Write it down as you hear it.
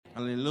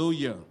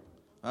Hallelujah.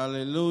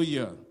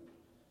 Hallelujah.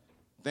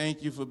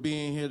 Thank you for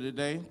being here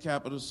today,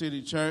 Capital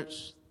City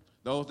Church.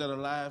 Those that are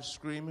live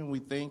screaming, we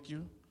thank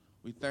you.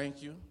 We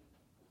thank you.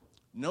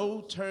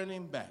 No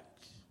turning back.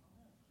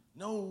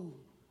 No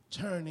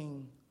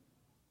turning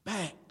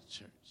back,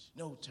 church.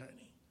 No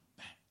turning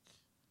back.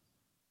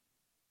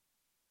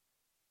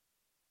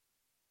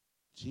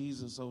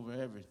 Jesus over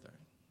everything.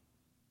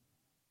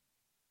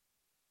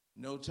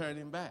 No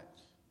turning back.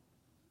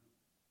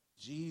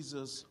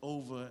 Jesus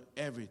over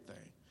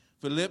everything.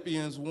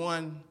 Philippians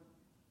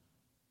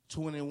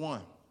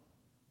 1:21.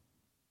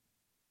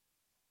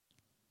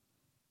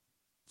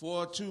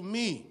 For to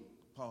me,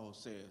 Paul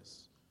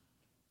says,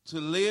 to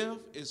live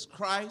is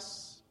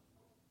Christ,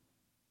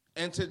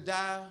 and to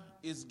die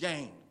is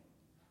gain.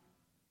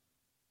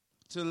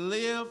 To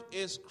live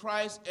is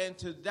Christ, and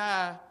to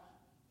die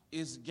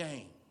is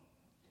gain.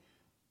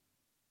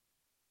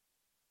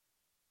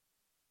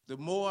 The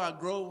more I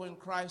grow in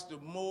Christ, the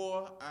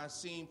more I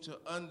seem to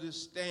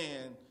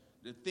understand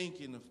the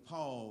thinking of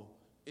Paul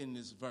in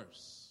this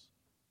verse.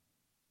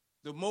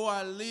 The more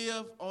I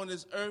live on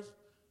this earth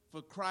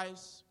for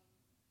Christ,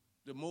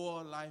 the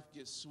more life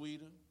gets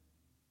sweeter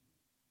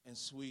and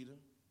sweeter.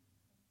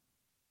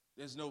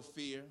 There's no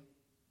fear.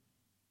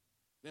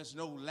 There's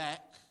no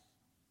lack.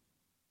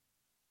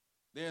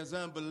 There's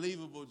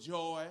unbelievable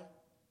joy,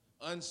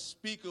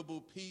 unspeakable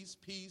peace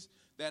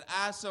that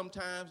I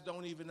sometimes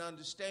don't even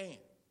understand.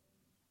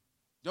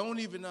 Don't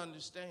even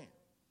understand.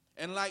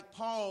 And like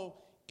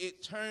Paul,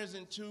 it turns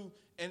into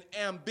an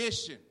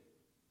ambition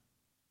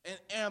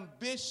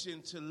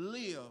to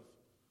live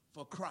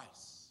for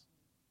Christ,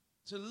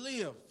 to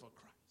live for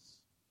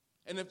Christ.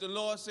 And if the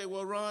Lord say,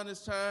 well, Ron,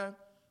 it's time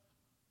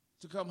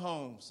to come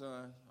home,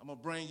 son, I'm going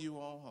to bring you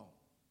on home.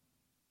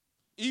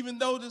 Even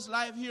though this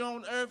life here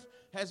on earth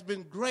has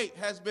been great,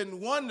 has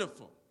been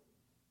wonderful,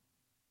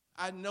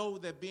 I know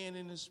that being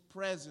in his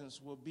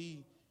presence will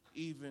be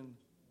even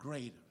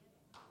greater.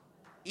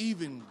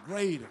 Even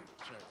greater,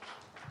 church.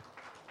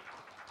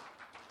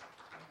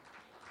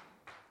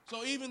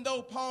 So even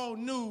though Paul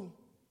knew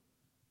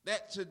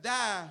that to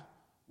die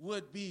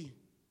would be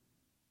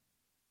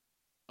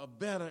a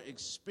better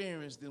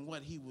experience than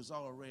what he was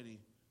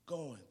already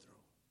going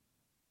through,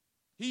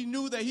 he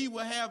knew that he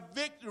would have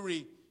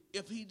victory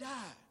if he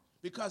died,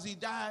 because he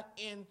died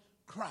in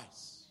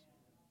Christ.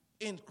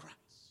 In Christ.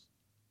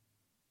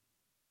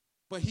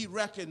 But he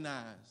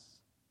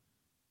recognized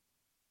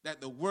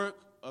that the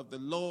work of the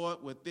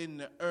Lord within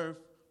the earth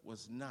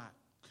was not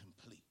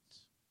complete.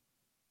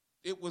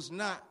 It was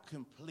not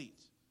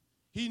complete.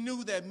 He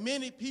knew that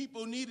many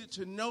people needed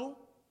to know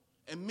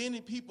and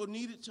many people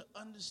needed to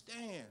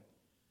understand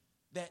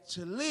that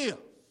to live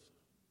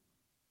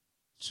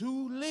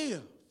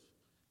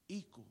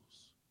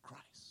equals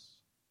Christ.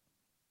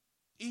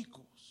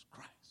 Equals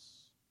Christ.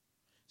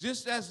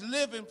 Just as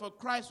living for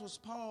Christ was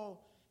Paul's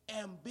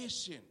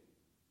ambition.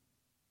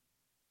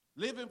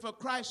 Living for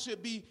Christ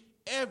should be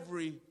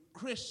every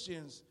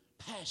Christian's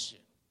passion.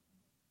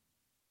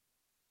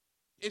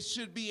 It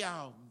should be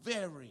our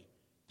very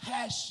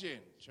passion,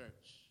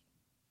 church.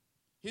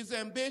 His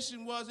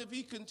ambition was if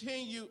he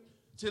continued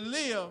to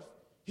live,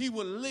 he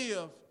would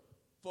live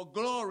for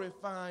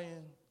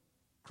glorifying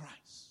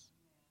Christ.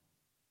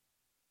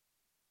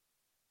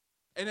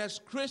 And as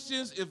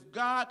Christians, if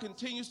God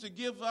continues to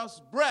give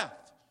us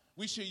breath,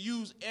 we should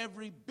use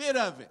every bit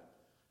of it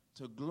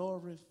to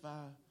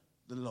glorify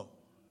the Lord.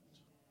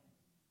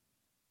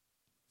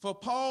 For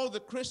Paul,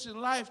 the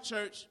Christian life,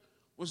 church,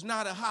 was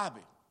not a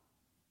hobby.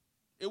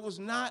 It was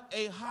not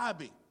a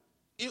hobby.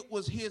 It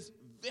was his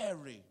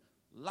very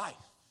life.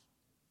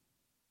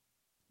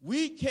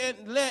 We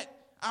can't let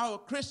our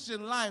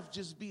Christian life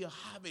just be a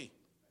hobby,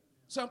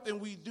 something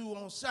we do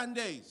on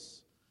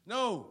Sundays.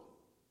 No.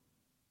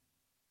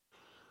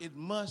 It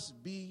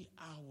must be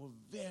our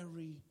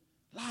very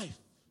life.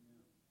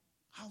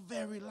 Our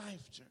very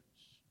life, church.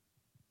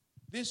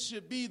 This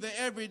should be the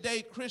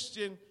everyday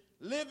Christian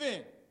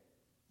living.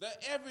 The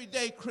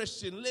everyday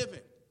Christian living.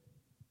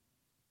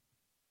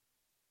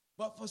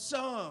 But for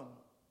some,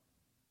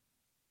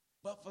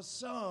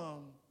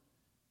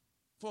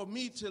 for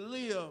me to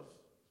live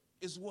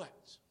is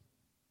what?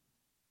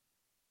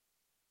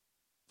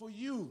 For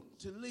you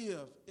to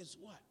live is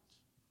what?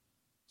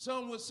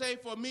 Some would say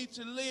for me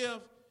to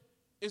live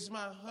is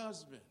my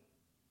husband,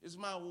 is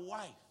my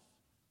wife.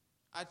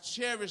 I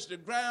cherish the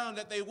ground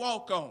that they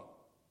walk on.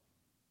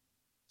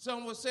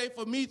 Some would say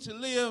for me to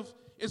live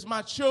is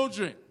my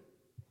children.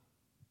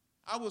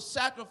 I will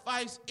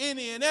sacrifice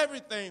any and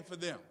everything for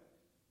them.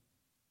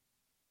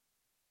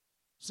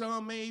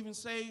 Some may even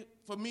say,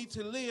 for me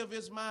to live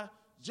is my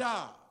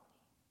job.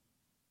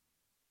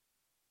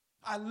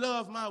 I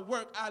love my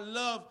work. I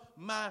love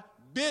my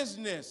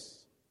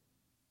business.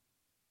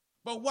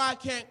 But why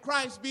can't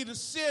Christ be the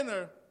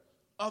center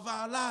of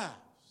our lives?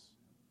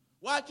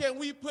 Why can't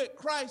we put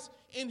Christ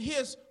in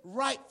his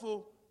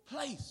rightful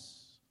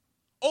place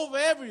over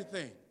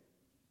everything?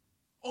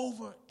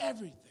 Over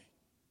everything.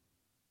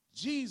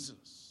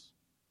 Jesus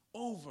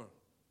over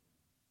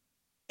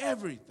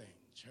everything,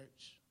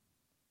 church.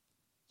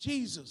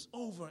 Jesus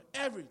over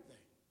everything.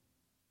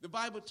 The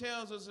Bible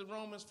tells us in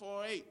Romans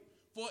 4:8,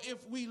 for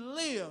if we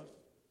live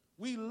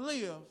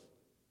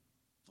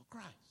for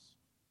Christ.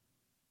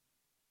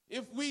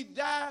 If we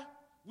die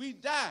for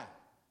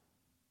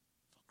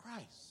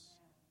Christ.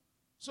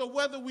 So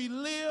whether we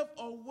live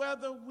or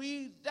whether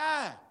we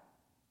die,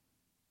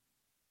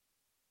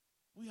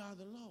 we are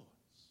the Lord's.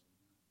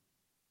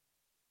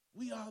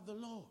 We are the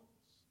Lord's.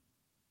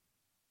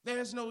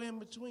 There's no in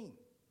between.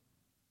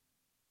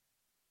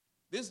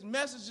 This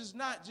message is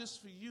not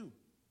just for you.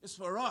 It's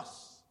for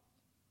us.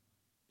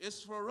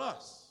 It's for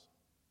us.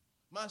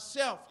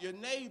 Myself, your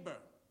neighbor.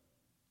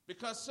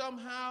 Because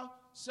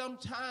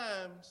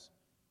sometimes,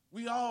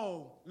 we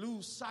all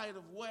lose sight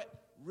of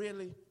what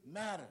really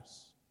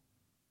matters.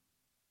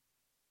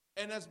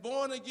 And as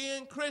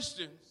born-again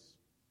Christians,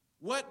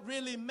 what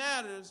really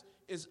matters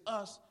is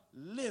us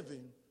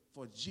living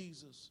for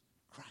Jesus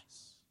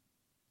Christ.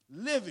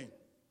 Living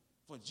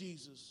for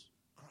Jesus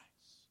Christ.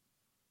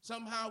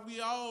 Somehow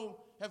we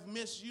all have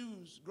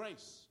misused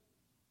grace.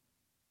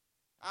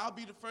 I'll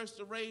be the first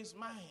to raise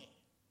my hand.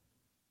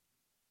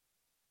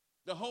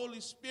 The Holy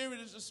Spirit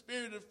is the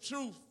Spirit of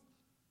truth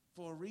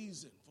for a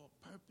reason, for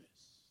a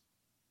purpose.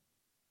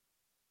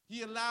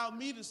 He allowed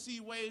me to see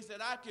ways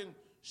that I can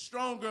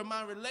stronger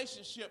my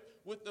relationship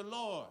with the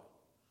Lord.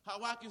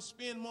 How I can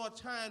spend more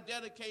time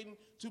dedicating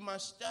to my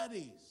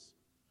studies.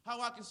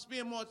 How I can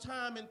spend more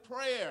time in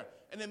prayer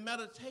and in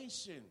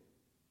meditation,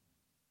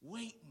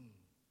 waiting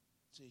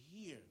to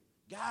hear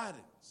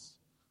guidance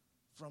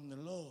from the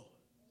Lord.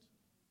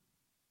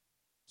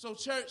 So,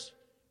 church,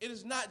 it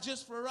is not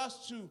just for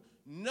us to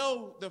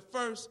know the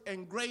first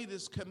and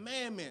greatest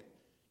commandment.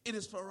 It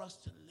is for us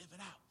to live it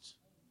out.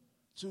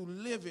 To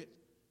live it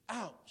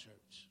out,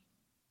 church.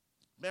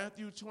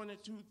 Matthew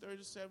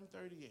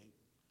 22:37-38.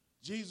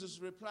 Jesus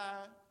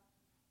replied,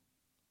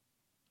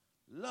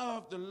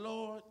 love the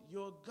Lord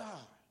your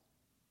God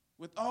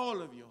with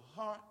all of your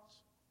heart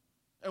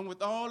and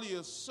with all of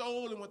your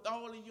soul and with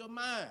all of your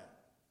mind.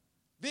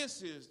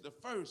 This is the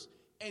first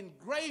and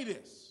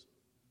greatest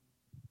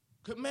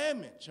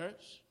commandment,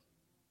 church.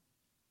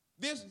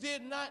 This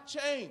did not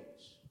change.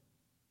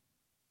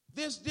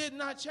 This did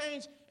not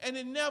change, and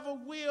it never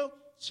will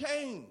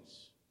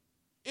change.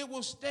 It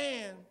will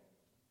stand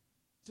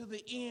to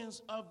the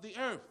ends of the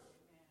earth.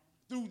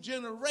 Through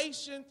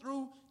generation,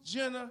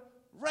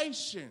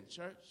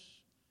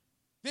 church.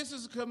 This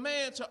is a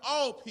command to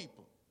all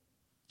people.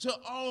 To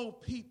all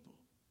people.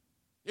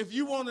 If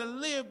you want to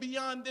live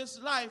beyond this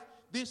life,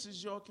 this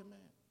is your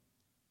command.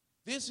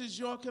 This is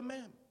your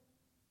commandment.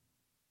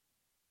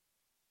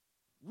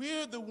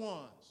 We're the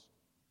ones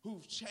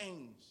who've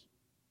changed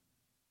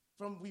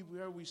from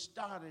where we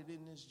started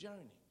in this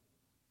journey.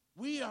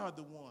 We are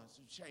the ones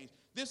who changed.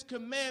 This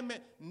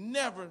commandment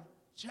never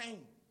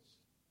changed.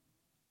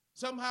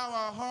 Somehow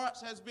our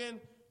hearts has been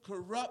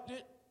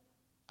corrupted.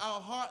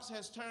 Our hearts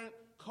has turned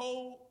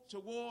cold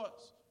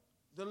towards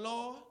the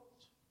Lord.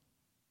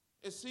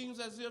 It seems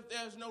as if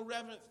there's no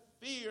reverent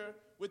fear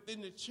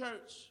within the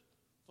church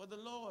for the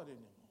Lord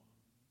anymore.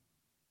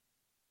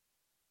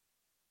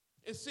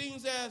 It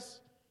seems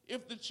as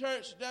if the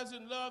church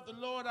doesn't love the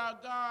Lord our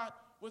God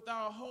with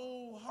our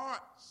whole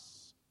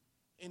hearts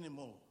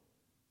anymore.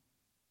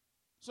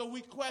 So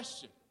we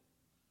question,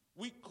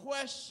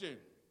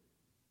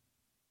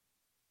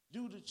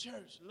 do the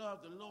church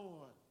love the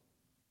Lord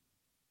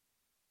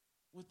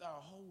with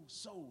our whole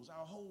souls,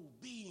 our whole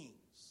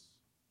beings?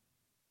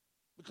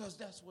 Because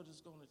that's what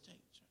it's going to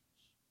take, church.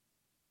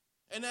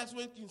 And that's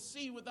what we can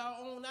see with our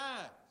own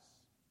eyes.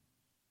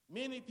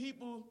 Many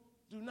people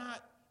do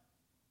not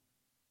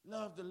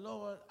love the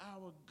Lord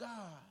our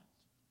God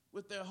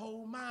with their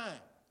whole minds.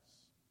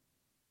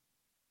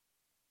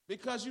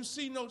 Because you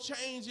see no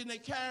change in their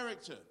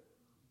character.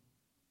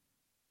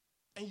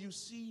 And you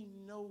see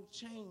no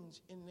change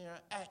in their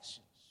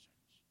actions,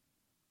 church.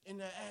 In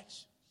their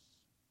actions.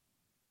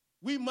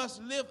 We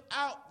must live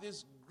out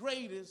this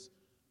greatest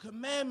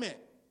commandment.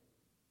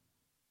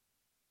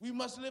 We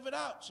must live it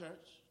out,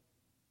 church.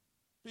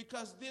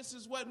 Because this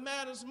is what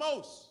matters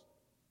most.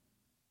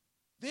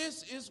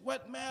 This is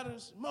what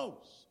matters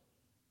most.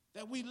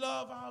 That we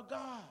love our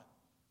God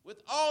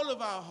with all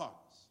of our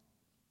hearts,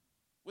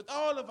 with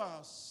all of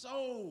our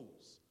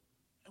souls,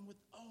 and with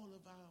all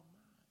of our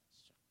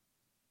minds.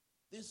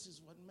 This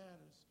is what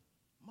matters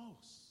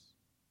most.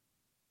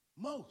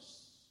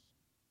 Most.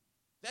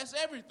 That's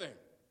everything.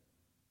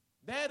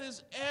 That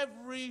is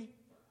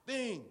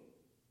everything.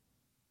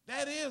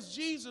 That is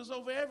Jesus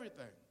over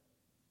everything.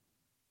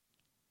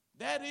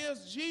 That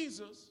is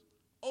Jesus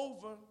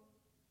over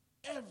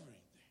everything,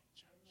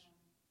 church.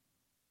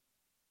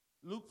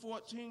 Luke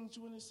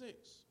 14:26.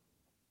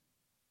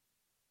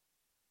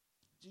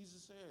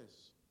 Jesus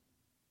says,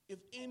 if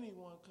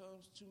anyone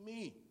comes to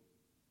me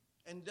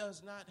and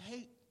does not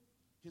hate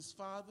his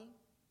father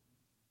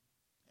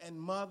and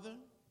mother,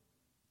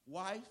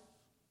 wife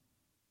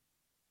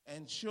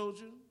and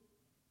children,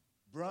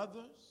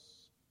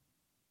 brothers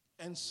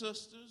and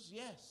sisters,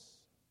 yes,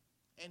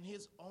 and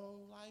his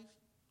own life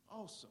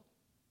also,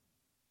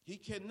 he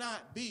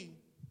cannot be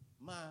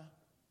my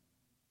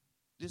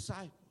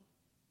disciple.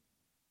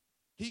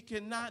 He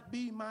cannot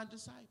be my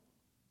disciple.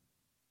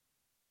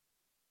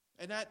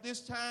 And at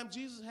this time,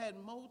 Jesus had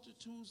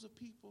multitudes of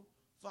people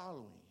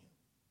following him.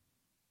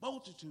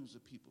 Multitudes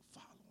of people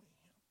following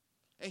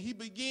him. And he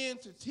began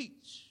to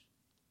teach,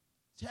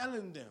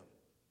 telling them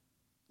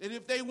that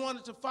if they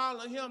wanted to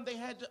follow him, they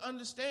had to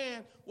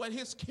understand what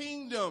his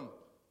kingdom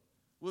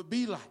would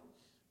be like.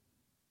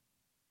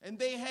 And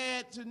they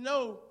had to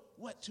know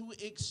what to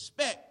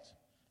expect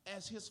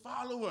as his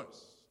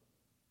followers.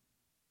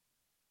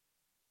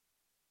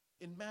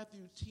 In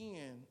Matthew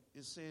 10,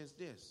 it says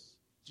this.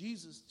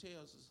 Jesus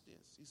tells us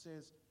this. He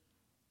says,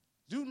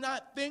 "Do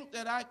not think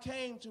that I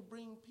came to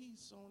bring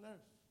peace on earth.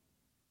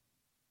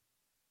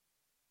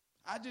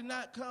 I did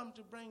not come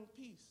to bring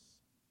peace,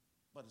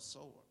 but a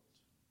sword.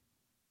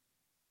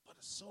 But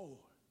a sword.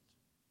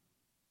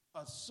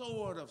 A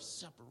sword of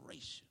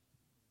separation.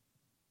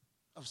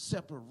 Of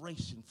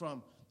separation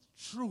from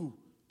true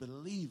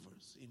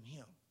believers in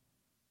him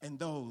and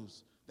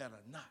those that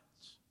are not.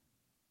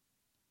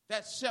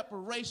 That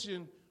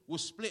separation will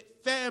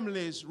split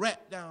families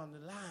right down the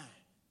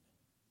line.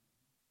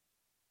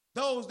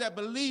 Those that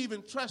believe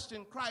and trust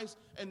in Christ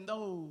and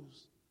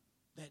those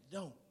that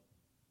don't.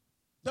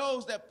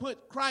 Those that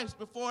put Christ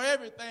before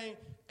everything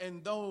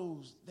and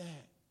those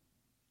that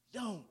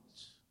don't.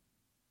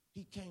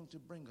 He came to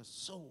bring a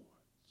sword.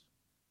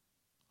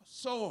 A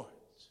sword.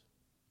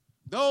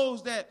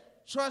 Those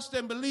that trust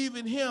and believe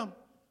in him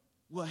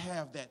will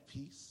have that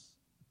peace.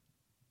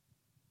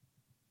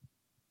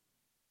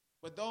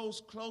 But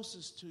those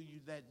closest to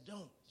you that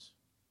don't,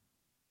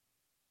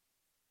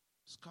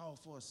 it's called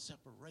for a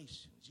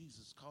separation.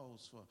 Jesus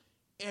calls for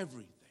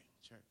everything,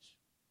 church.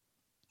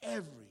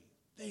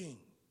 Everything.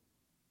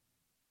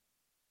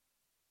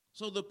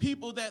 So the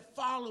people that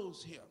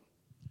follows him,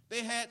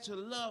 they had to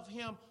love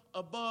him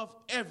above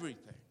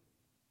everything.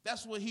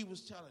 That's what he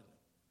was telling them.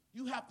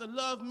 You have to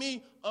love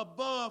me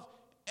above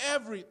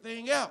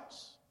everything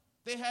else.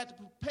 They had to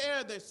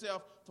prepare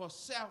themselves for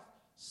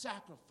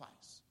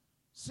self-sacrifice,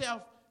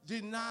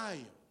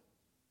 self-denial,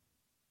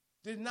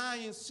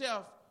 denying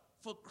self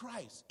for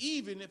Christ,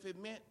 even if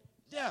it meant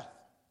death.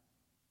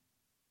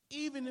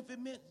 Even if it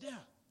meant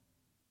death.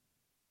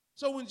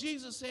 So when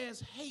Jesus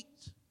says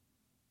hate,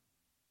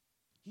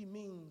 he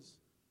means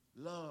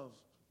love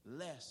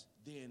less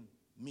than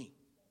me.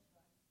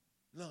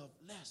 Love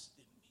less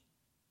than me.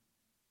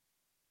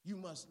 You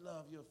must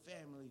love your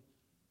family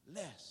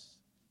less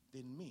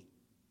than me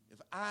if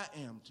I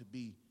am to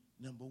be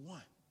number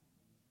one.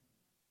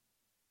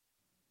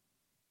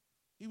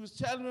 He was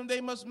telling them they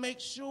must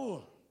make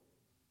sure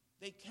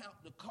they count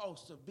the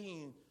cost of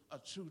being a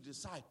true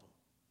disciple.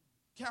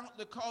 Count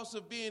the cost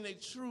of being a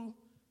true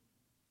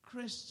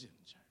Christian,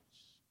 church.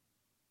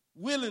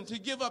 Willing to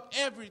give up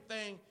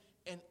everything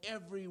and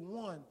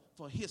everyone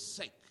for his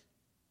sake.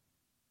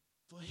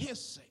 For his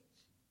sake.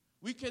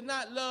 We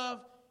cannot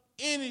love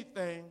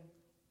anything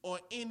or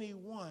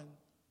anyone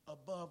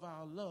above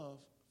our love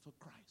for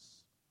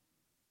Christ.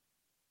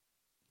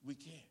 We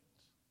can't.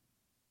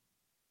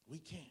 We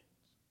can't.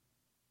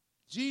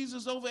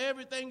 Jesus over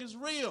everything is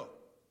real.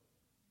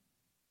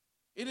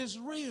 It is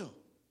real.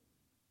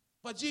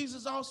 But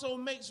Jesus also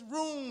makes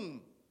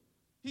room.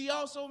 He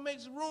also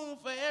makes room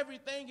for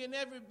everything and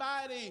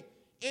everybody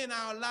in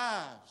our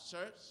lives,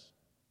 church.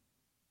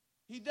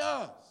 He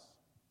does.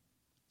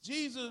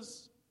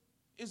 Jesus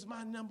is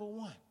my number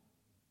one.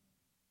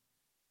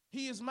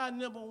 He is my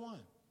number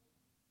one.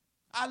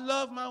 I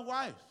love my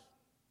wife.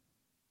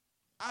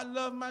 I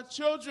love my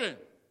children.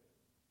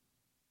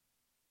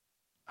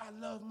 I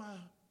love my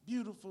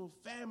beautiful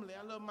family.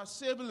 I love my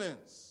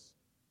siblings.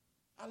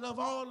 I love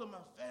all of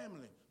my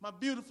family, my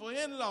beautiful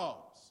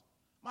in-laws,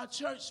 my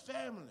church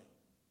family.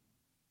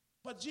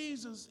 But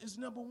Jesus is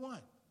number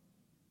one.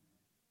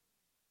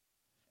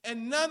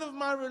 And none of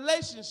my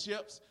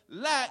relationships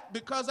lack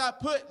because I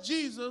put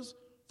Jesus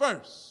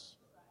first.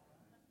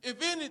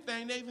 If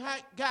anything, they've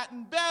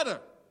gotten better.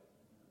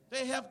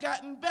 They have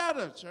gotten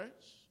better,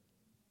 church.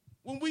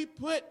 When we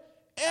put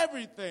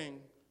everything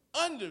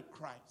under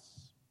Christ,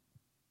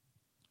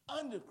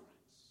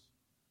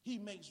 he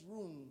makes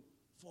room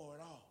for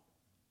it all.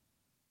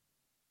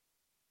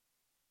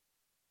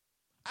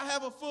 I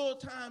have a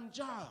full-time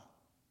job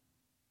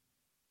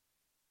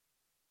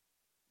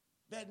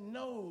that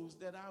knows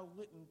that I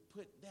wouldn't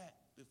put that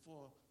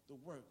before the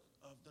work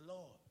of the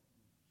Lord.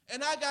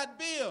 And I got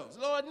bills.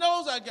 Lord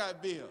knows I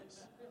got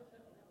bills.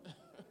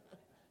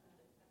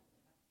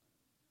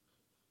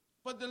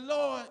 But the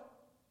Lord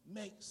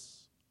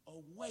makes a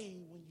way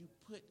when you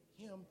put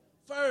him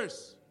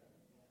first.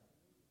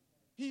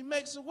 He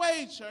makes a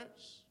way,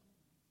 church.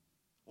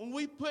 When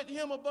we put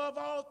him above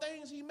all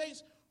things, he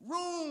makes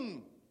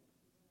room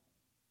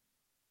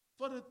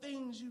for the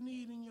things you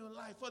need in your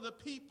life, for the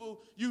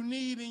people you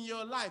need in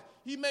your life.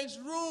 He makes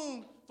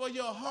room for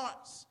your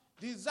heart's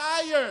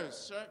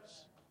desires, church.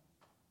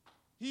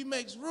 He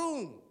makes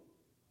room.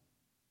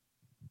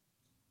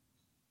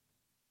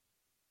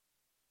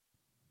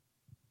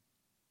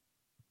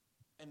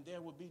 And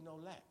there will be no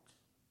lack.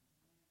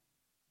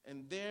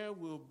 and there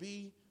will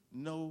be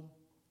no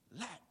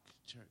lack,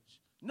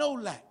 church. No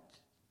lack.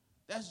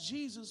 That's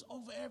Jesus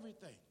over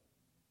everything.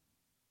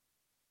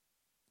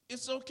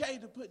 It's okay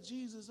to put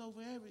Jesus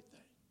over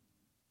everything.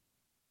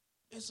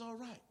 It's all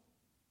right.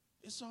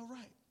 It's all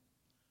right.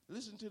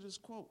 Listen to this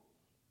quote.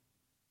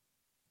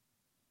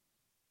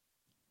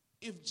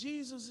 If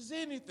Jesus is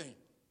anything,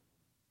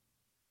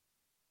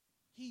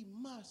 he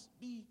must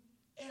be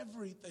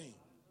everything.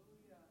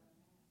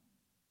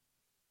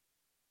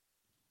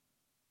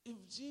 If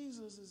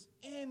Jesus is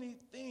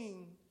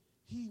anything,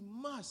 he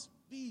must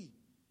be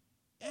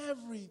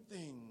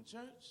everything,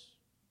 church.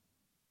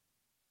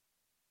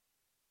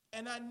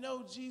 And I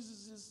know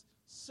Jesus is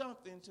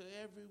something to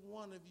every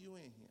one of you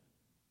in here.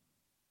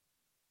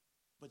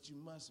 But you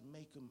must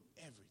make him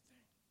everything.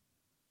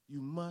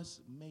 You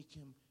must make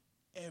him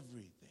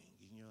everything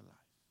in your life.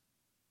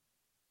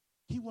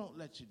 He won't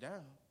let you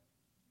down.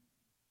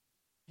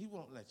 He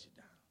won't let you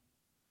down.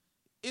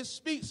 It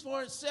speaks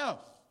for itself.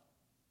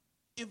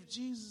 If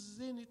Jesus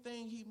is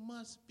anything, he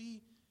must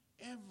be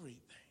everything.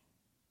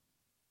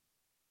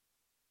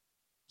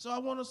 So I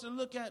want us to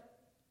look at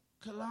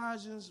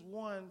Colossians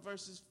 1,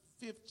 verses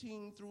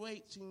 15 through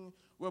 18,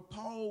 where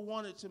Paul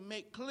wanted to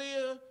make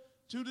clear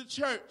to the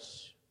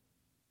church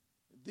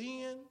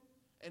then,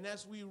 and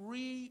as we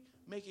read,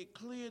 make it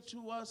clear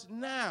to us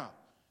now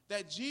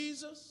that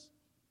Jesus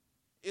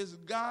is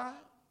God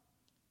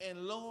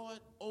and Lord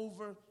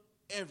over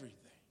everything.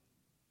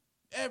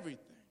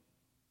 Everything.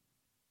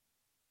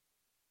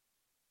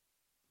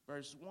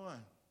 Verse 1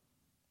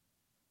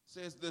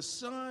 says, the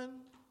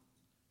Son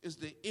is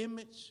the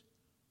image,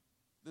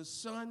 the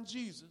Son,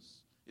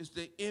 Jesus, is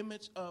the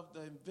image of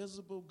the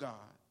invisible God,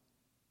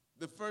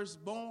 the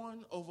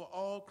firstborn over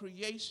all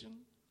creation.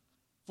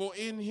 For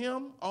in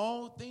him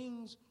all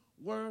things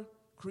were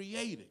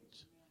created,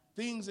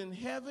 things in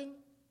heaven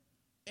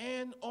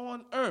and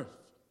on earth,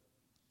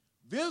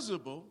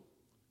 visible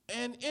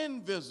and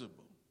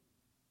invisible,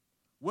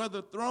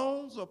 whether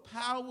thrones or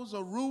powers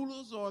or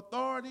rulers or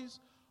authorities,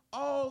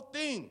 all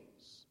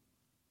things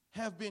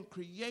have been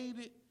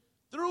created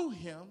through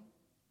him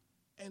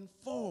and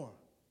for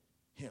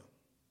him.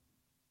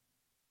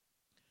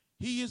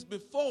 He is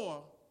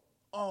before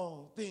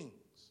all things,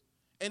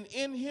 and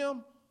in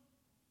him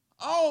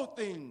all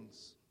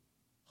things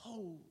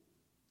hold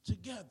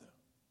together.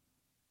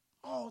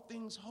 All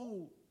things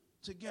hold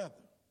together.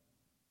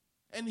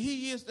 And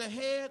he is the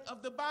head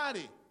of the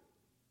body,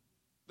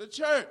 the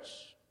church.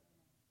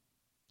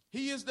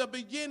 He is the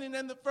beginning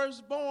and the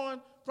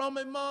firstborn from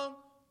among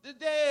the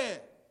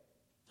dead,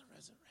 the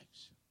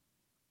resurrection.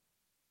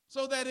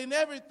 So that in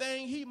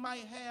everything he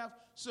might have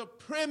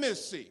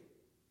supremacy.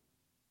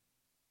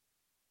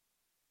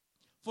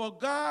 For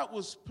God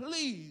was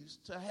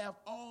pleased to have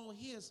all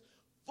his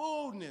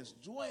fullness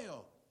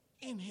dwell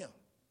in him,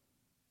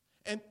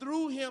 and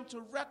through him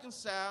to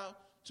reconcile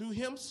to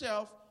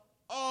himself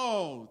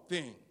all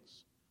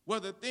things,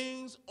 whether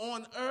things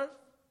on earth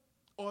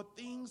or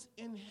things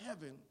in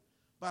heaven,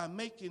 by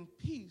making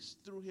peace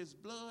through his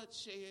blood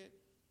shed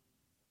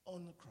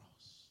on the cross.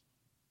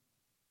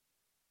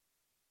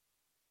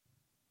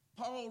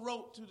 Paul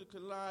wrote to the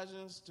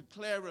Colossians to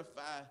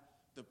clarify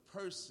the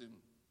person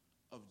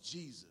of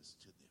Jesus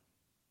to them.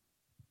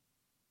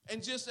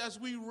 And just as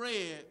we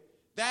read,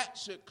 that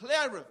should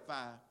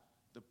clarify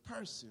the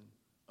person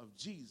of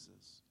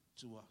Jesus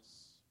to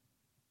us.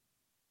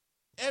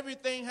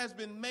 Everything has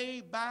been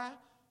made by,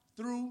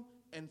 through,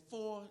 and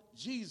for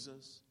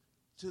Jesus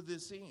to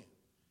this end,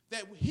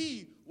 that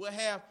he will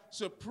have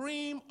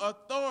supreme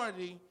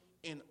authority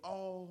in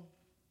all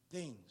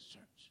things,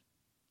 church.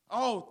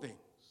 All things.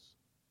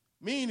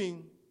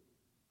 Meaning,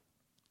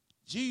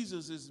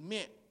 Jesus is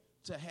meant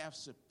to have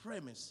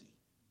supremacy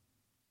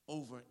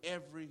over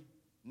every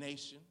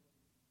nation,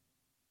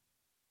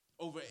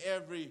 over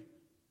every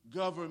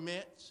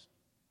government,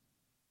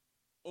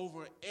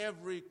 over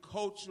every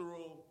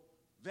cultural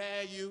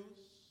values,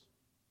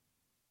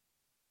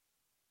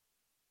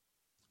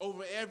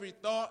 over every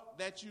thought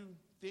that you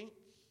think,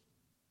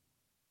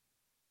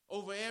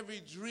 over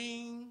every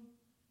dream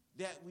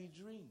that we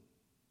dream,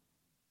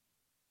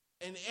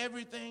 and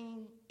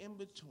everything in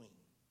between,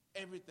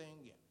 everything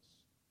else.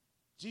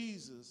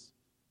 Jesus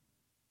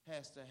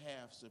has to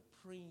have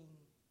supreme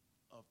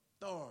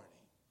authority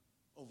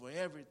over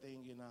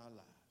everything in our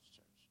lives,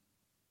 church.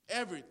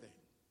 Everything.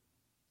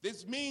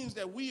 This means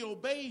that we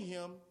obey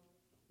him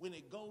when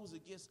it goes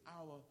against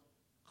our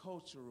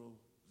cultural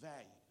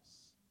values.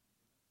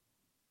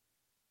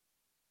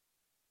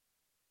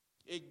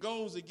 It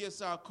goes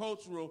against our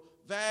cultural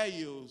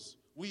values,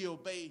 we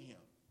obey him.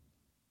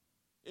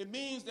 It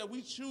means that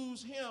we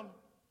choose him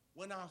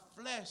when our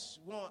flesh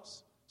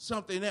wants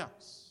something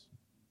else.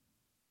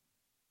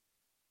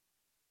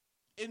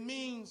 It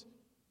means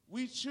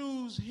we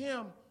choose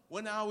him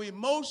when our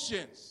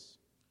emotions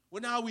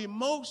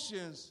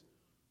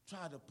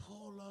try to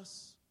pull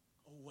us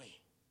away.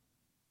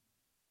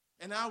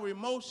 And our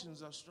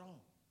emotions are strong,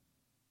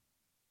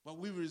 but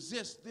we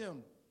resist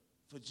them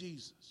for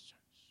Jesus, church.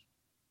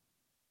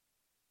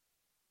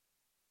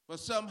 But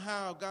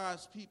somehow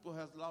God's people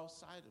has lost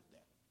sight of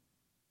that.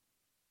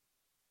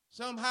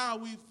 Somehow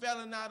we've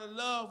fallen out of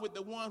love with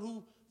the one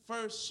who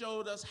first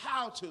showed us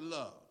how to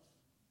love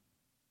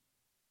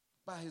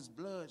by his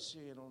blood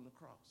shed on the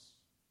cross.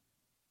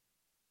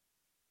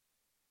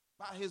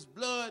 By his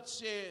blood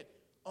shed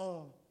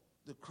on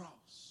the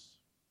cross.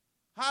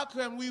 How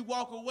can we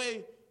walk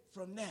away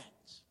from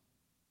that?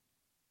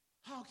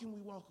 How can we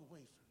walk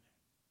away from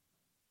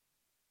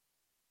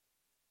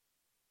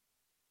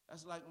that?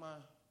 That's like my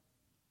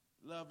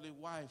lovely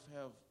wife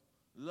have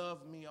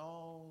loved me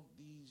all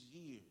these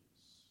years,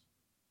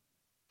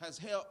 has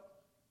helped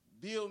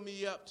build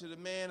me up to the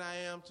man I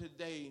am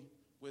today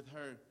with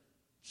her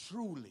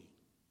truly,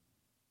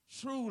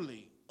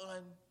 truly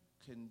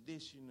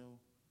unconditional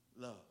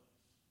love.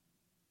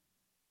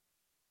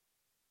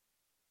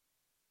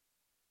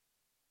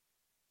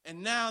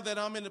 And now that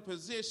I'm in a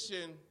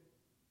position,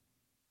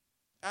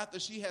 after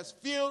she has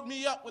filled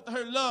me up with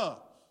her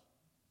love,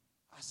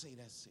 I say,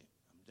 that's it.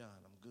 I'm done.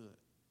 I'm good.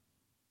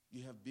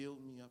 You have built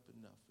me up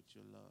enough with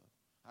your love.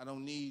 I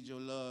don't need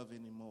your love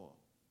anymore.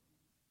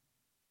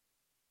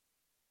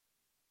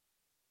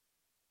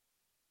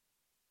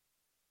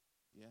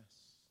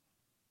 Yes.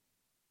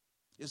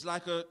 It's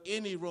like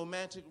any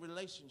romantic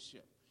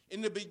relationship.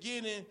 In the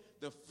beginning,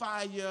 the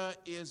fire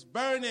is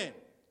burning,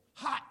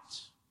 hot,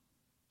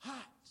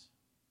 hot.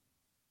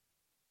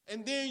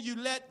 And then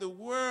you let the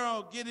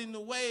world get in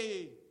the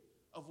way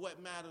of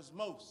what matters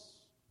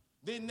most.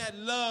 Then that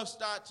love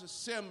starts to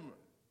simmer,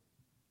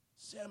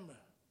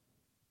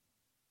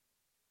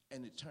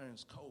 and it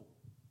turns cold.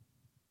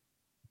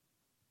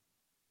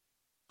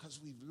 Because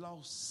we've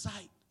lost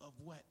sight of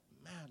what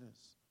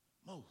matters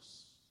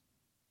most.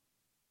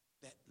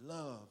 That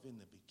love in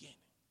the beginning.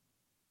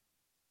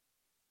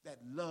 That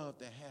love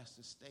that has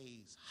to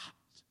stay hot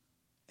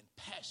and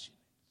passionate.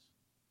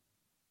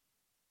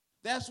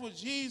 That's what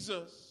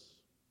Jesus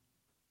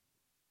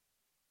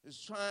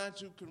is trying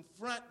to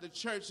confront the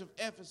church of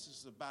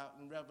Ephesus about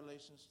in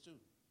Revelations 2.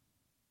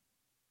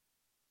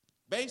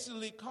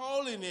 Basically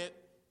calling it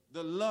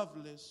the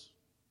loveless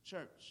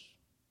church.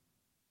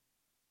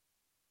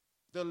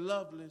 The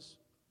loveless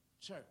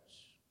church.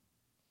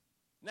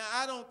 Now,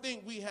 I don't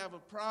think we have a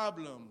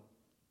problem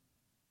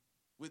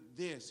with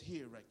this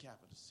here at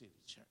Capital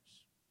City Church.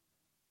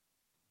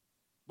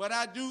 But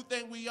I do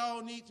think we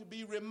all need to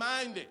be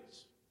reminded.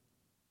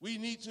 We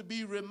need to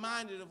be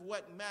reminded of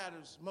what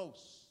matters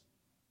most.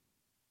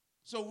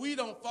 So we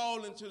don't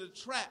fall into the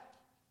trap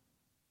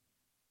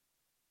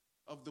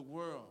of the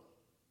world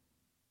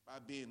by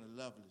being a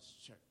loveless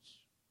church.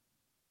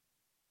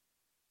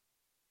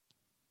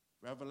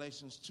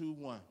 Revelations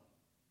 2:1.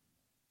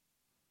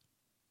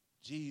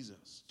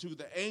 Jesus, to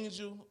the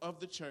angel of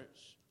the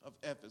church of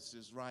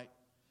Ephesus, write,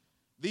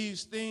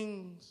 these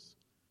things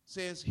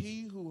says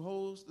he who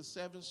holds the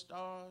 7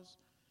 stars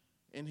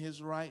in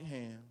his right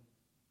hand,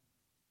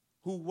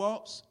 who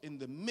walks in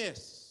the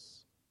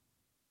midst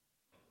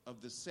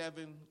of the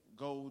 7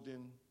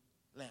 golden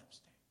lampstands.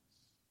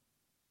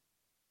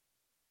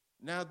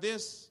 Now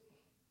this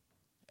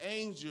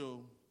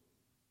angel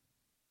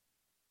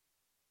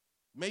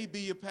may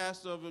be a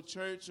pastor of a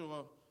church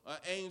or an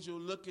angel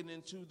looking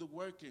into the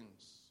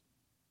workings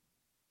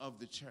of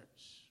the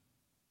church.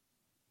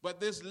 But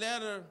this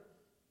letter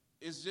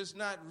is just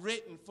not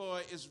written for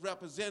its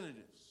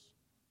representatives.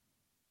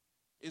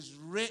 It's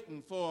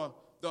written for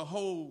the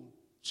whole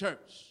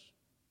church.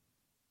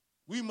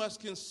 We must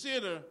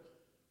consider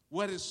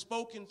what is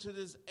spoken to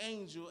this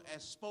angel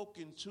as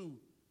spoken to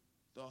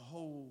the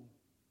whole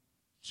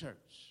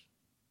church.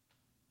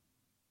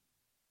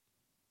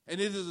 And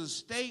it is a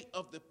state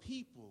of the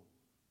people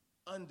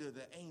under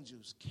the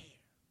angel's care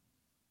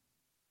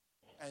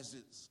as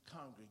its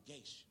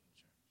congregation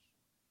church.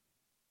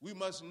 We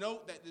must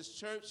note that this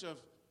church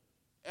of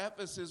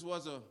Ephesus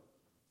was a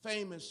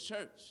famous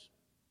church,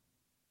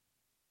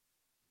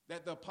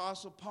 that the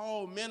Apostle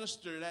Paul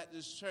ministered at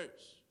this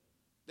church,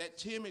 that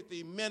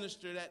Timothy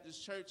ministered at this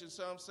church, and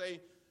some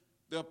say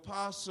the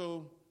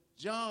Apostle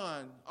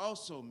John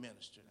also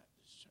ministered at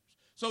this church.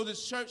 So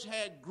this church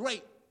had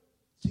great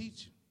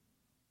teaching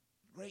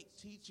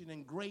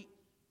and great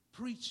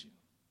preaching.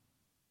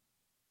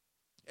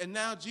 And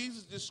now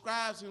Jesus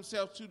describes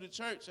himself to the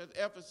church at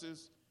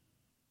Ephesus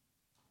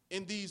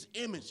in these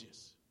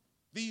images.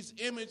 These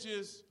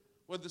images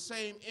were the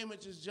same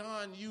images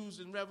John used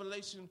in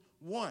Revelation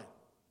 1.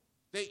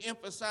 They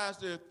emphasize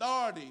the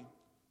authority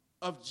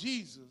of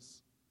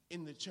Jesus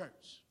in the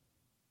church.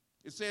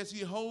 It says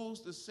he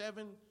holds the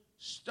 7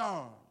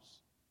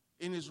 stars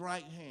in his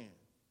right hand,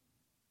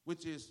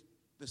 which is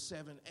the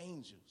 7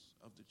 angels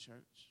of the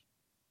church.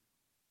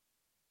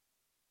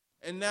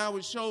 And now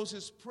it shows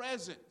his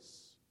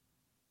presence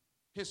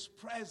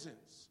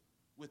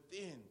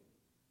within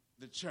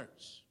the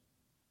church.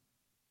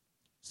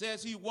 It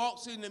says he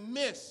walks in the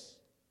midst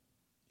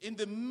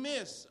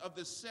of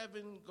the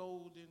 7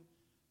 golden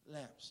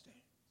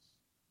lampstands,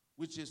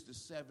 which is the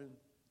 7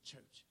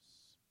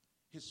 churches.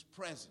 His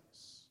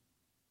presence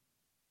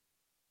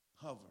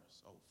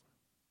hovers over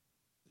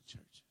the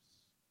churches.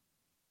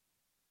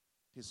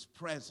 his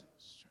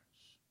presence, church.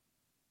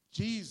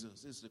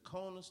 Jesus is the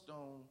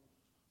cornerstone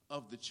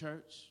of the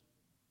church,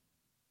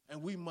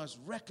 and we must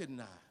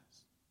recognize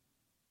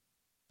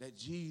that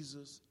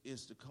Jesus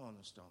is the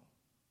cornerstone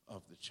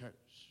of the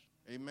church.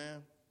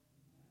 Amen?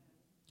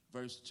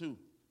 Verse 2,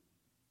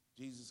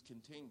 Jesus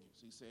continues.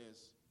 He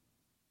says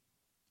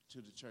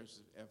to the church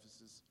of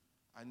Ephesus,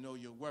 I know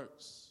your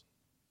works.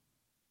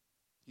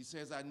 He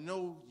says, I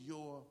know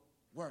your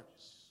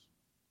works,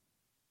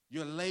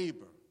 your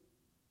labor,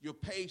 your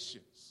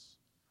patience,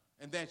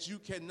 and that you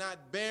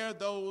cannot bear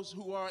those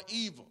who are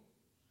evil.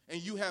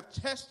 And you have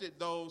tested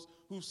those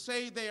who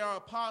say they are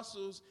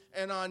apostles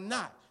and are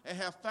not, and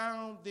have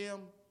found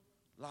them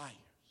liars.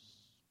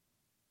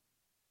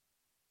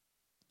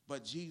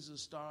 But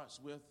Jesus starts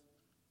with,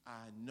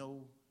 I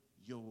know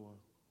your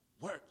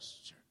works,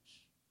 church.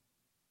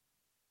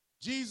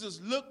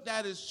 Jesus looked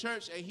at his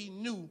church and he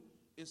knew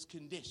its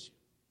condition.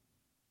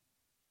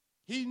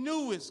 He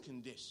knew its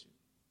condition.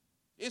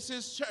 It's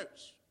his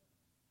church.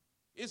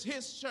 It's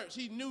his church.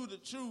 He knew the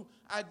true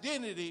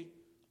identity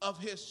of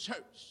his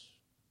church.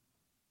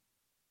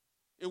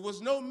 It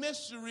was no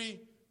mystery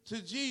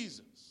to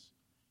Jesus.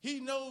 He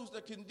knows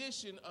the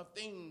condition of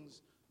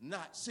things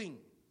not seen.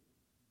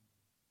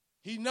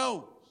 He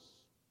knows.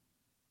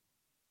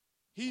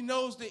 He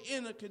knows the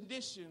inner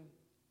condition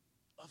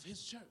of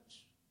his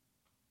church.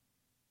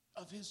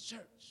 Of his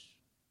church.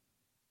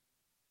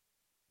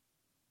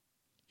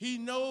 He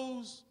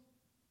knows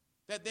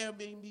that there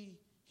may be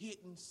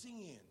hidden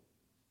sin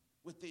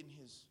within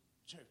his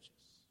churches.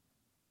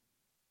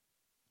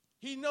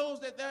 He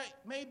knows that there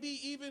may be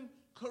even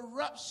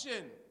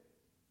corruption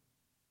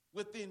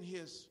within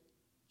his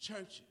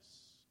churches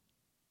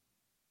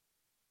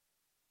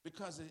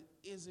because it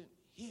isn't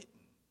hidden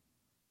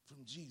from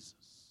Jesus.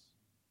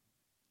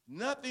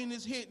 Nothing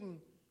is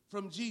hidden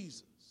from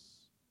Jesus.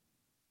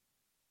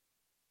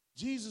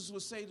 Jesus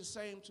would say the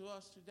same to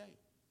us today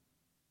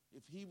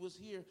if he was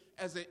here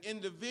as an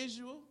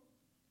individual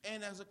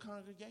and as a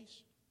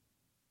congregation.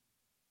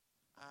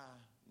 I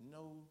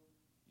know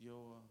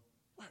your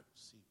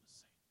works, he would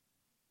say.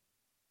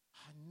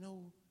 I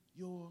know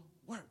your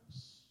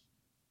works.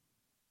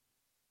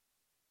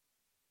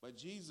 But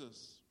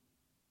Jesus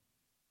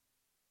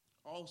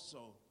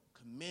also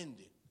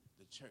commended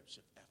the church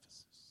of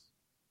Ephesus.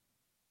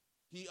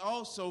 He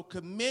also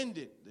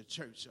commended the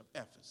church of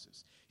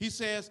Ephesus. He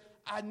says,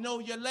 I know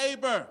your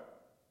labor.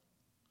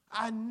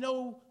 I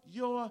know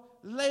your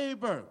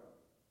labor.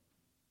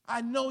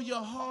 I know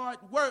your hard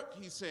work,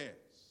 he says.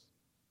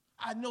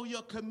 I know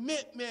your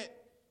commitment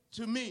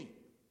to me.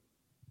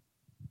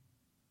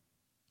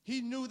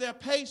 He knew their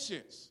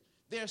patience,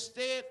 their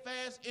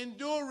steadfast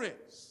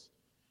endurance.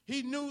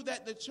 He knew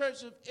that the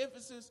church of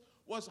Ephesus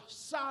was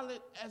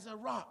solid as a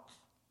rock.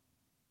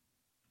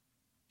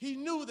 He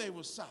knew they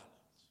were solid.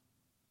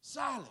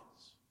 Solid.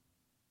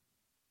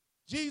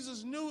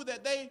 Jesus knew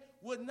that they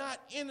would not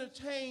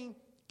entertain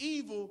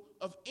evil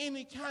of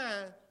any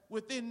kind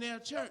within their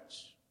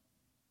church,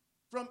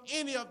 from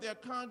any of their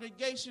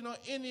congregation or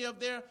any of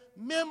their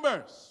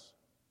members.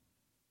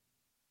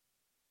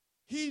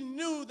 He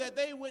knew that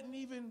they wouldn't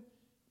even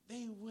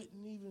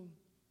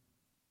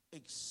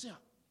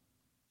accept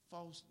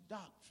false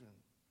doctrine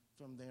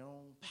from their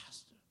own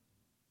pastor.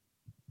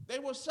 They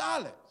were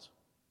solid.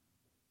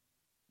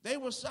 They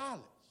were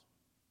solid.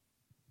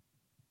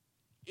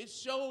 It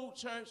showed,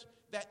 church,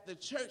 that the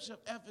church of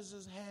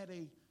Ephesus had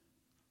a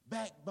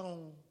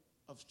backbone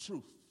of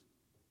truth.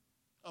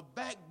 A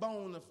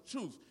backbone of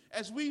truth.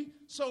 As we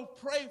so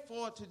pray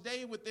for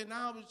today within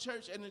our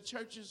church and the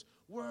churches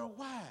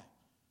worldwide,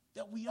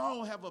 that we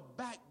all have a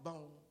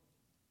backbone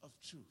of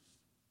truth.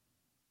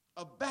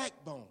 A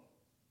backbone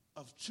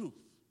of truth.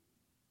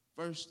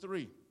 Verse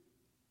 3.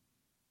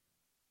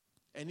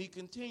 And he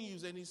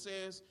continues and he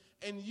says,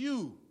 and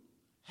you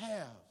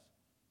have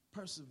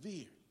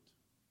persevered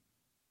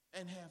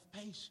and have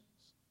patience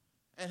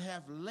and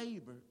have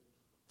labored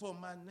for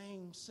my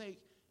name's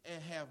sake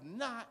and have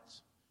not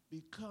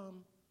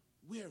become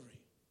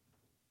weary.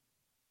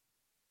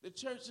 The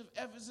church of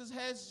Ephesus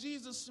has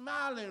Jesus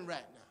smiling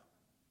right now.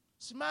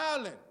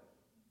 Smiling,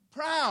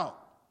 proud,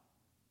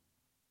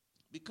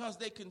 because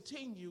they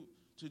continue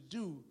to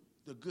do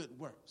the good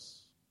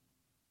works.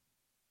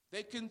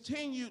 They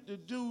continue to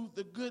do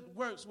the good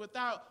works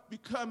without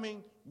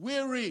becoming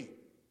weary.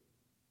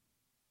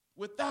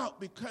 Without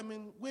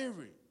becoming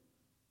weary.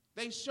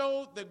 They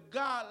showed the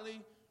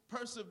godly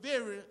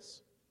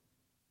perseverance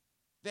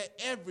that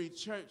every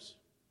church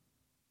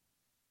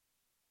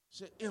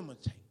should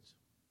imitate,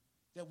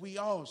 that we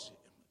all should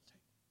imitate.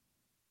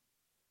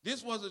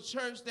 This was a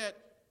church that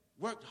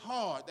worked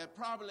hard, that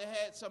probably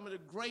had some of the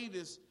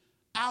greatest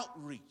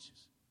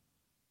outreaches,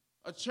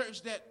 a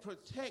church that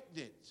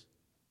protected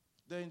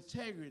the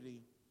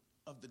integrity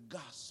of the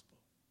gospel.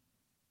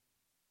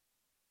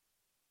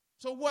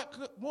 So what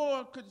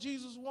more could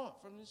Jesus want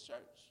from this church?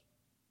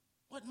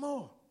 What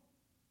more?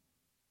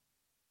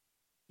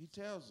 He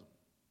tells them.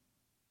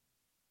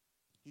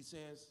 He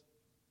says,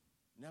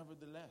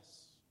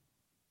 nevertheless,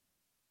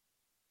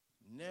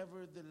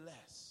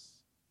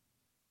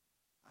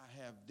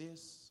 I have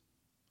this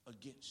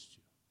against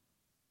you.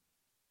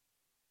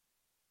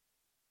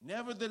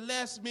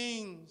 Nevertheless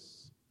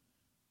means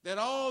that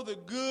all the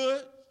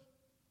good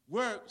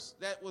works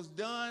that was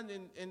done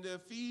in the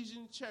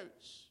Ephesian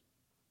church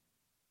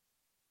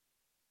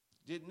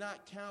did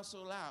not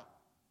cancel out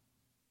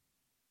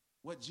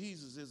what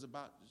Jesus is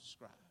about to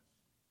describe.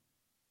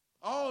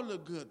 All the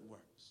good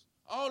works,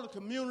 all the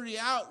community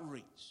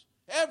outreach,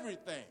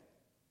 everything.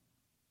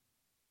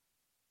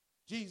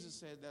 Jesus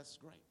said, that's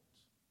great,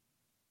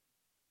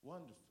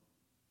 wonderful,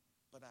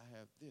 but I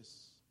have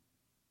this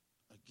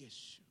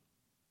against you.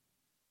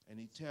 And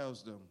he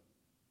tells them,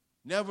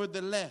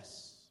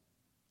 nevertheless,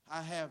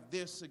 I have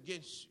this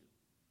against you,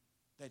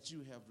 that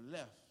you have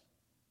left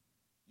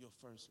your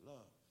first love.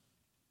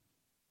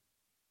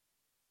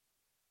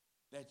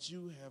 That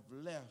you have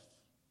left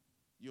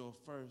your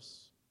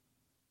first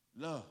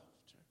love,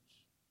 church.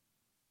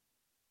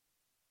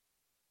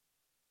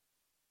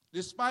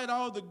 Despite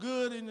all the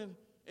good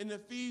in the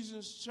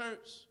Ephesians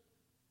church,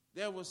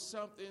 there was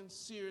something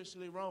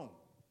seriously wrong.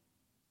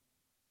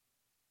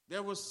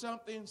 There was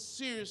something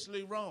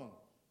seriously wrong.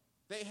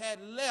 They had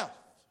left.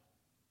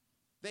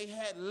 They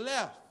had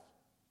left.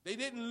 They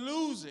didn't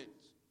lose it.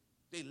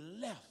 They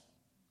left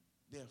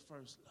their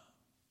first love.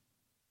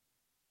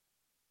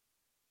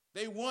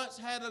 They once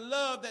had a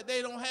love that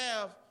they don't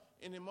have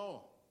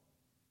anymore.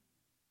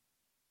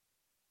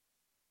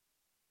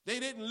 They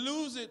didn't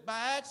lose it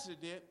by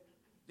accident.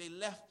 They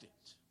left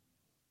it.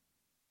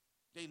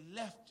 They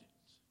left it.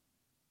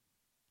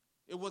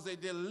 It was a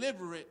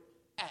deliberate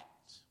act.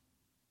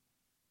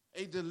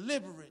 A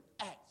deliberate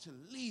act to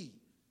leave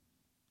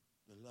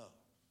the love.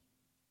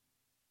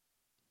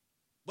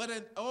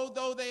 But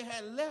although they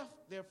had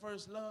left their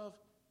first love,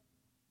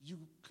 you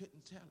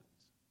couldn't tell it.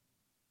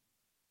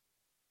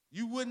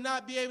 You would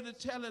not be able to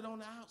tell it on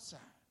the outside.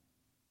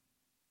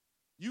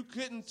 You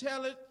couldn't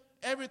tell it.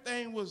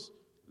 Everything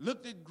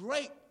looked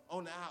great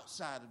on the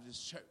outside of this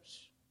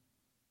church.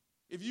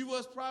 If you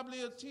was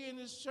probably attending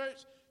this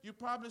church, you'd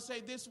probably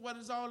say this is what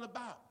it's all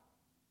about.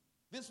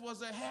 This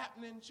was a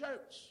happening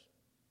church.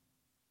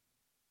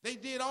 They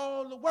did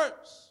all the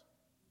works.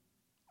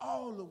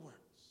 All the works.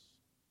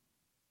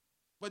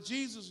 But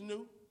Jesus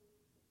knew.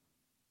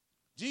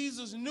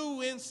 Jesus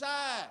knew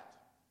inside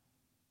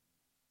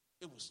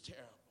it was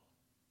terrible.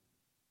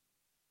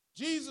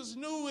 Jesus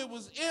knew it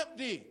was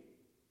empty.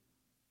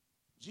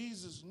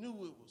 Jesus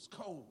knew it was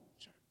cold,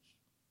 church.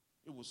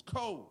 It was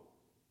cold.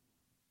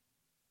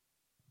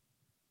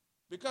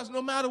 Because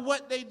no matter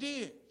what they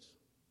did,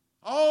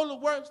 all the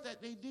works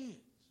that they did,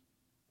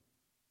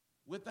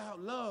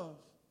 without love,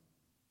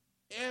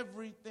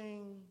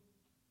 everything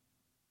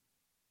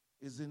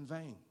is in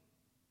vain.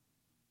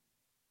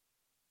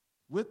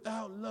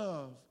 Without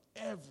love,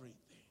 everything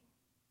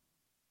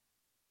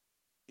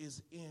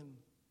is in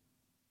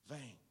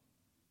vain.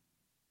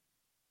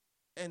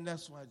 And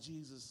that's why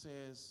Jesus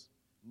says,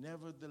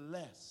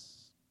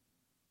 nevertheless,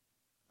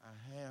 I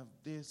have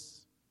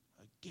this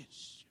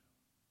against you.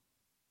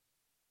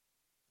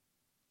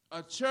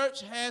 A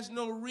church has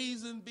no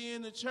reason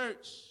being a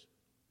church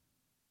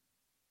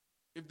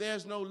if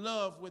there's no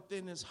love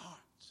within its heart.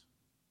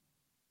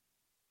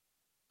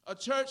 A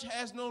church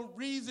has no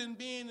reason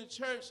being a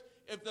church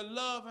if the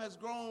love has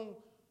grown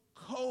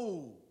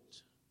cold.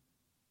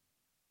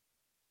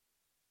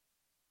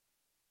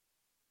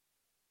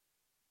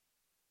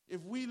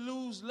 If we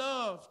lose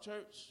love,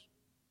 church,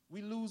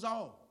 we lose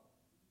all.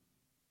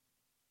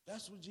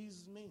 That's what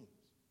Jesus means.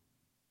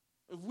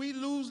 If we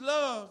lose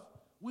love,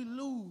 we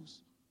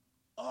lose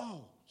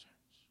all, church.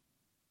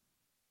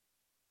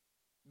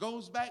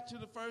 Goes back to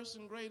the first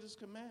and greatest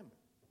commandment,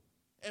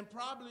 and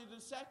probably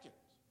the second.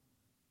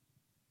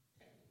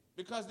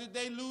 Because did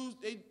they lose,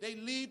 they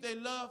leave their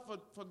love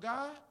for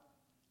God?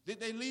 Did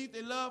they leave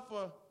their love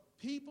for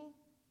people?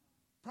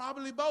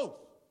 Probably both.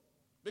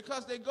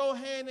 Because they go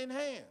hand in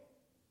hand.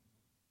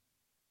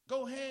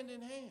 Go hand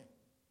in hand.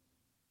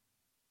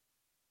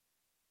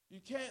 You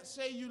can't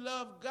say you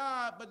love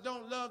God but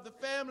don't love the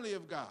family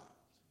of God.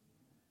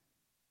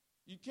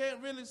 You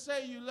can't really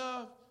say you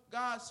love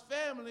God's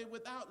family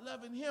without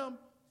loving him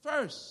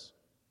first.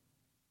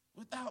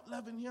 Without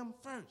loving him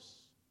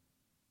first.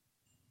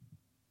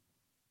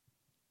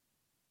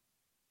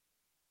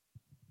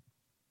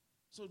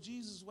 So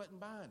Jesus wasn't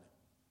buying it.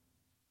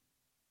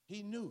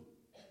 He knew.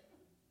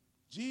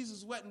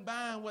 Jesus wasn't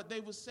buying what they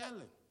were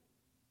selling.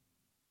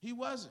 He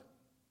wasn't.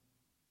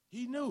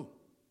 He knew.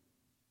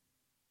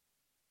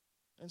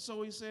 And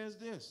so he says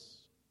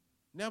this,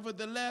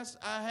 nevertheless,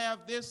 I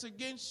have this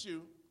against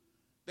you,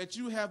 that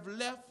you have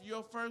left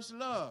your first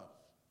love.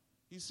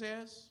 He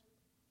says,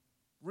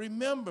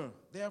 remember,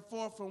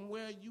 therefore, from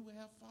where you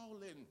have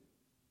fallen.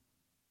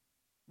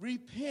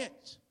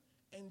 Repent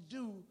and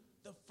do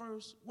the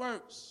first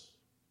works.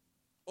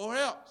 Or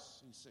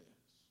else, he says,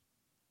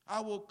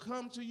 I will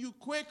come to you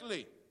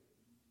quickly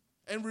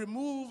and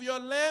remove your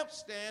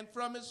lampstand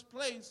from its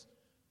place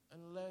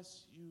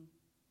unless you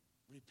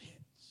repent.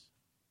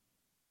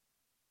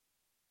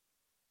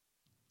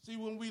 See,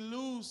 when we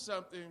lose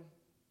something,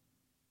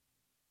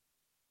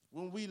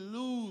 When we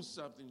lose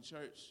something,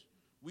 church,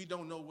 we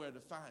don't know where to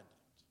find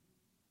it.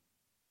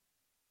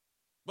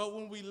 But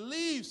when we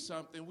leave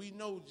something, we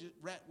know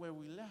right where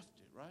we left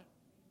it, right?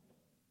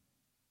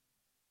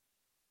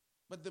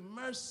 But the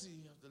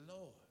mercy of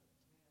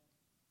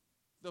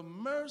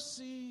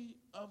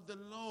the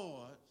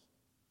Lord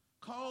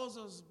calls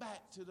us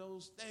back to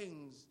those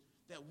things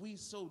that we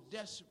so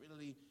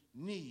desperately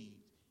need,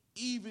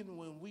 even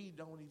when we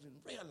don't even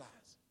realize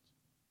it.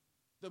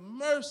 The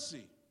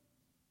mercy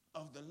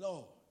of the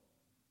Lord.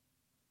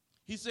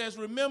 He says,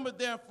 remember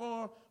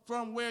therefore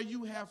from where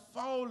you have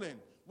fallen,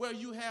 where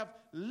you have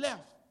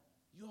left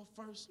your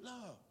first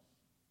love.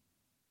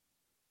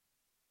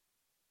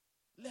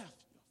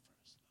 Left your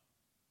first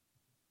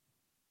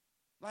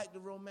love. Like the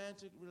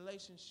romantic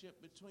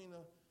relationship between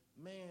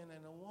a man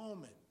and a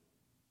woman.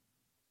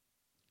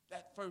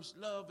 That first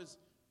love is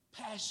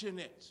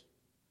passionate.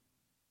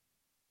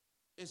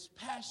 It's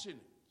passionate.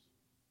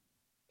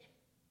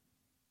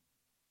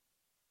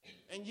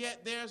 And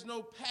yet there's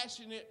no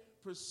passionate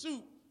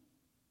pursuit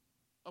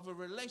of a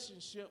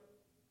relationship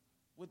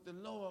with the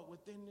Lord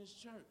within this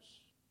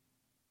church.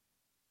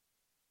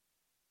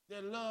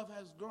 Their love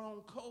has grown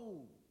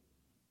cold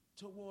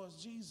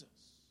towards Jesus.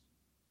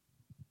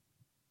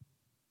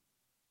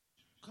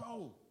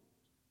 Cold.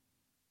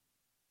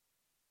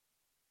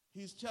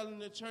 He's telling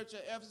the church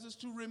at Ephesus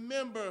to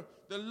remember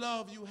the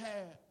love you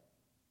had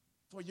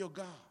for your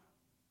God.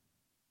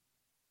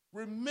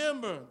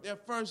 Remember their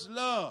first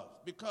love,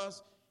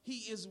 because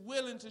he is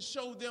willing to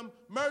show them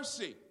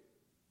mercy.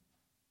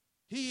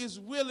 He is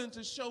willing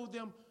to show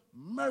them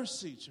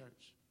mercy,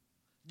 church.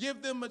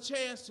 Give them a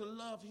chance to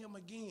love him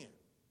again.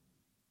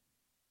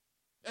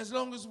 As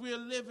long as we are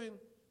living,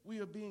 we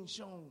are being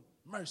shown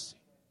mercy.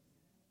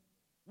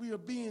 We are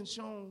being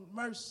shown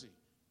mercy.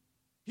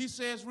 He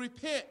says,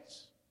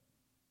 repent.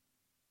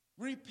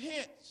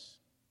 Repent.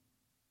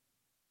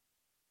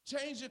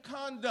 Change your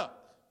conduct.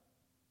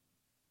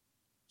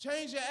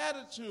 Change your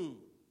attitude.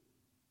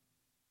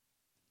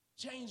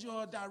 Change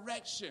your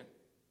direction.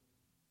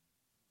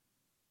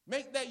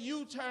 Make that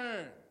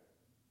U-turn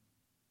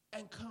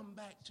and come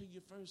back to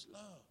your first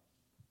love.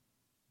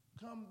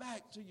 Come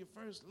back to your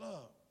first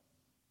love.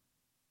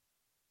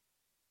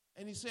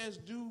 And he says,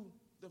 do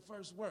the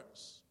first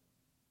works.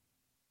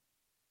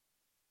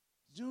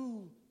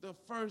 Do the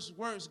first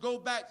works. Go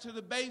back to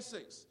the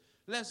basics.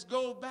 Let's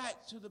go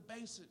back to the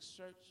basics,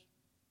 church.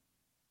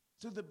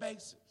 To the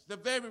basics. The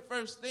very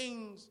first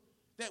things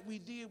that we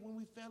did when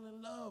we fell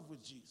in love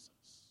with Jesus.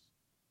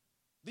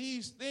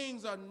 These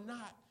things are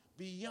not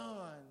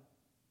beyond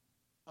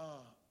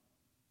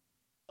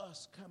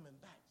us coming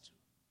back to.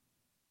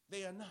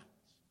 They are not.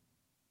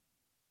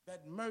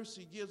 That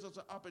mercy gives us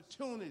an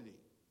opportunity.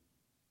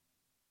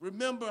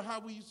 Remember how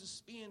we used to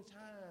spend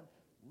time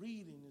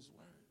reading his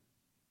word.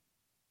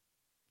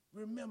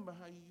 Remember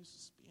how you used to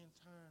spend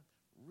time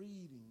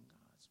reading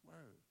God's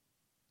word.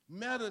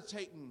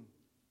 Meditating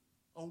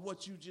on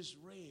what you just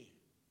read.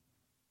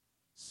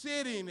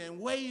 Sitting and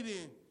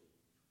waiting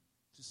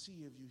to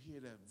see if you hear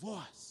that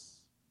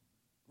voice.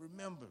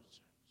 Remember,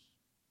 church.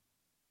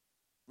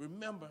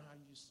 Remember how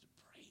you used to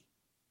pray.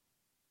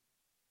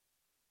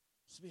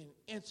 Spend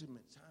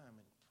intimate time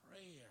in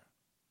prayer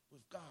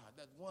with God,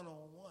 that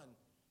one-on-one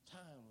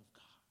time with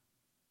God.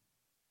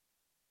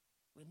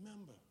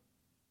 Remember.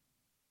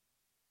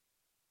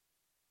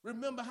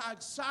 Remember how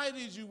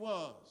excited you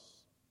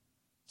was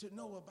to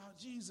know about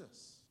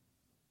Jesus.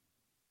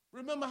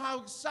 Remember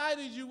how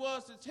excited you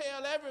was to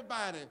tell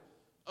everybody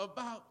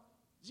about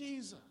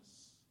Jesus.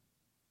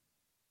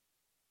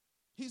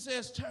 He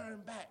says,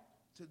 turn back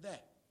to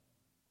that.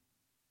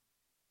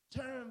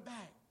 Turn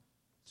back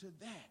to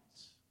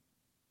that.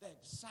 That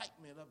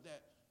excitement of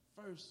that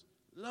first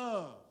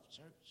love,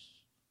 church.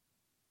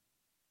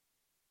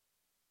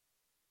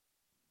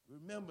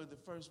 Remember the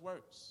first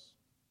works.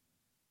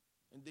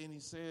 And then he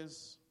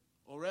says,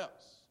 or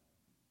else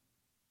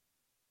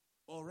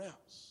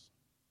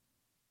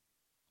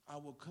I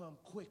will come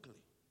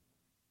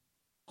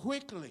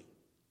quickly,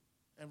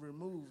 and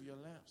remove your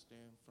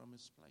lampstand from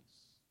its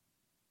place.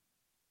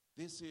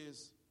 This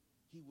is,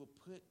 he will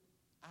put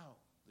out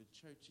the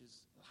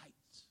church's light.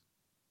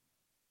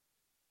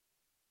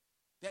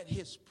 That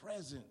his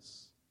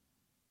presence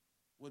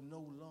will no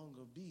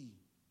longer be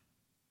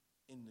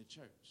in the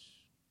church.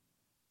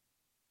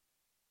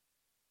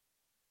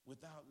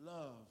 Without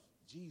love,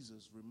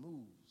 Jesus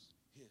removes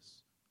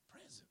his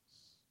presence.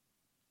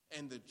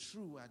 And the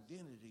true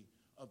identity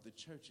of the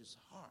church's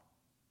heart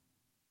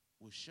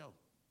will show.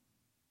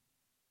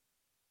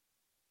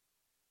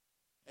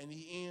 And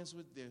he ends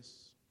with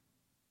this,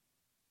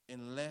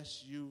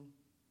 unless you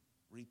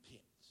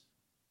repent.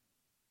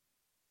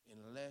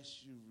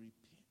 Unless you repent.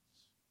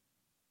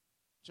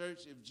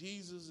 Church, if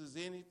Jesus is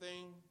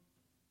anything,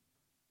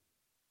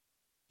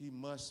 he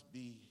must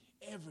be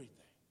everything.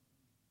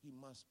 He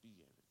must be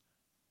everything.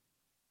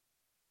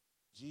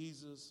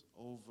 Jesus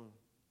over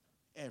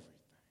everything.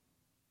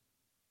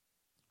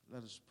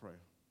 Let us pray.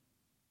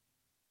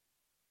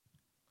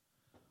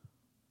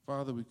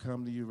 Father, we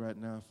come to you right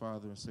now,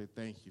 Father, and say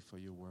thank you for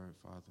your word,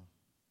 Father.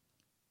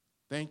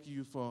 Thank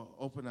you for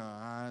opening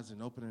our eyes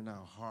and opening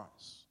our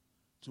hearts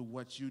to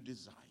what you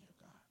desire,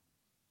 God.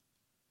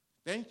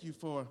 Thank you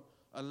for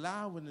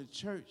allowing the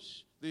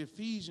church, the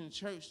Ephesian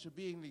church, to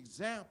be an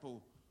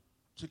example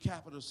to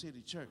Capital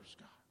City Church,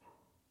 God.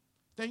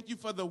 Thank you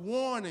for the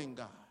warning,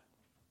 God.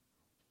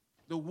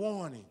 The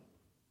warning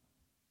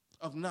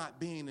of not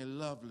being a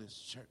loveless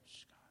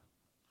church,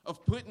 God.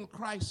 Of putting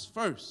Christ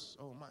first,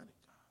 Almighty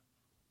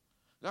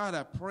God. God,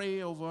 I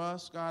pray over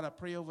us. God, I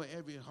pray over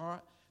every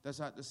heart that's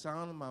at the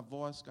sound of my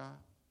voice, God.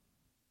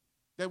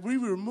 That we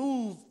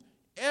remove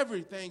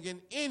everything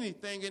and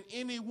anything and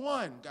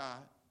anyone, God,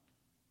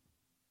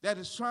 that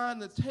is trying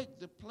to take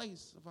the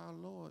place of our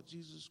Lord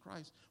Jesus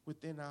Christ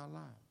within our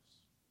lives.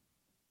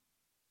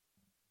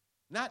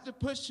 Not to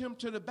push him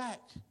to the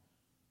back,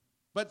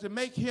 but to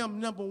make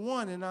him number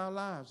one in our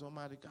lives,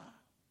 Almighty God.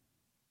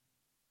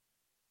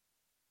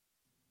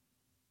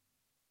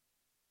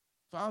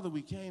 Father,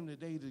 we came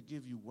today to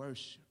give you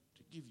worship,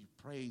 to give you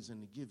praise,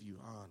 and to give you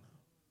honor.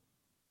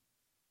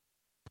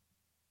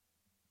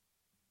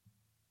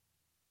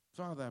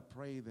 Father, I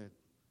pray that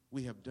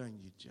we have done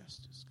you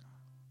justice, God.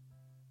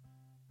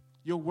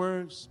 Your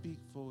words speak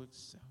for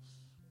itself.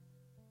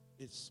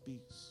 It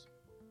speaks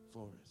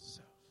for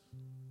itself.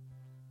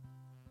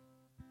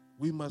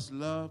 We must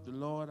love the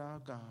Lord our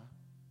God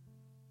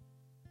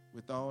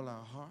with all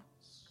our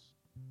hearts,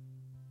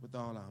 with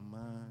all our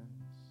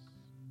minds,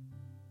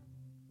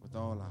 with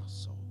all our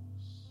souls.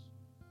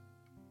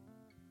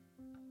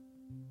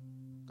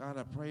 God,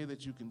 I pray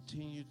that you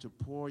continue to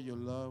pour your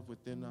love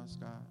within us,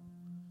 God,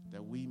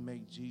 that we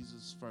make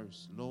Jesus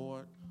first,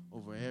 Lord,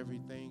 over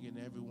everything and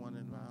everyone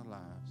in our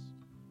lives,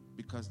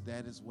 because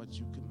that is what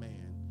you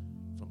command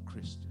from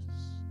Christians.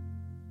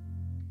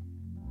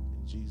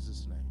 In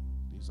Jesus' name,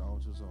 these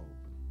altars are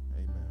open.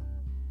 Amen.